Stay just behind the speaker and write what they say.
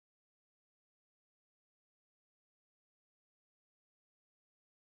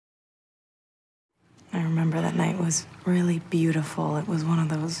I remember that night was really beautiful. It was one of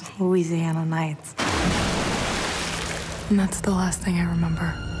those Louisiana nights. And that's the last thing I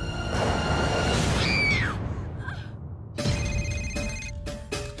remember.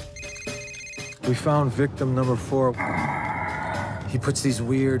 We found victim number 4. He puts these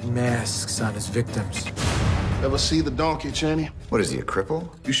weird masks on his victims. Ever see the donkey, Chaney? What is he, a cripple?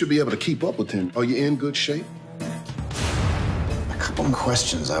 You should be able to keep up with him. Are you in good shape? A couple of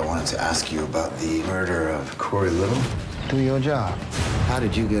questions I wanted to ask you about the murder of Corey Little. Do your job. How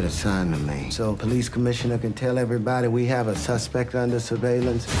did you get assigned to me? So police commissioner can tell everybody we have a suspect under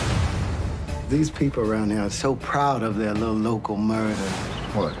surveillance? These people around here are so proud of their little local murder.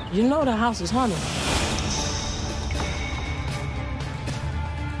 What? You know the house is haunted.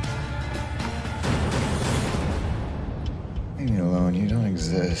 Leave me alone. You don't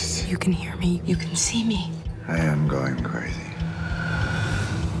exist. You can hear me. You can see me. I am going crazy.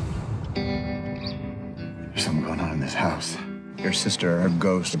 There's something going on in this house. Your sister, her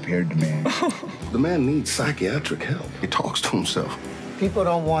ghost, appeared to me. The man needs psychiatric help. He talks to himself. People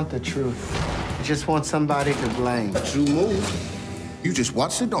don't want the truth. They just want somebody to blame. But you move. You just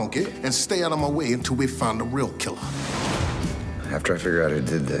watch the donkey and stay out of my way until we find the real killer. After I figure out who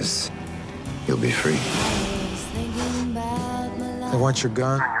did this, you'll be free. They want your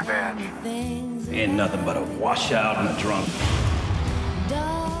gun? Ain't nothing but a washout and a drunk.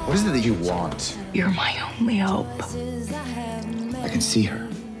 What is it that you want? You're my only hope. I can see her.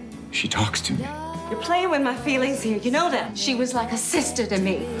 She talks to me. You're playing with my feelings here. You know that. She was like a sister to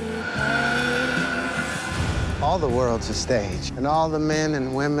me. All the world's a stage, and all the men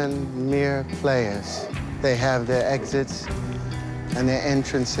and women mere players. They have their exits and their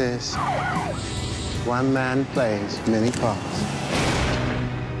entrances. One man plays many parts.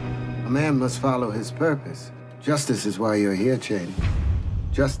 A man must follow his purpose. Justice is why you're here, Chaney.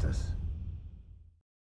 Justice.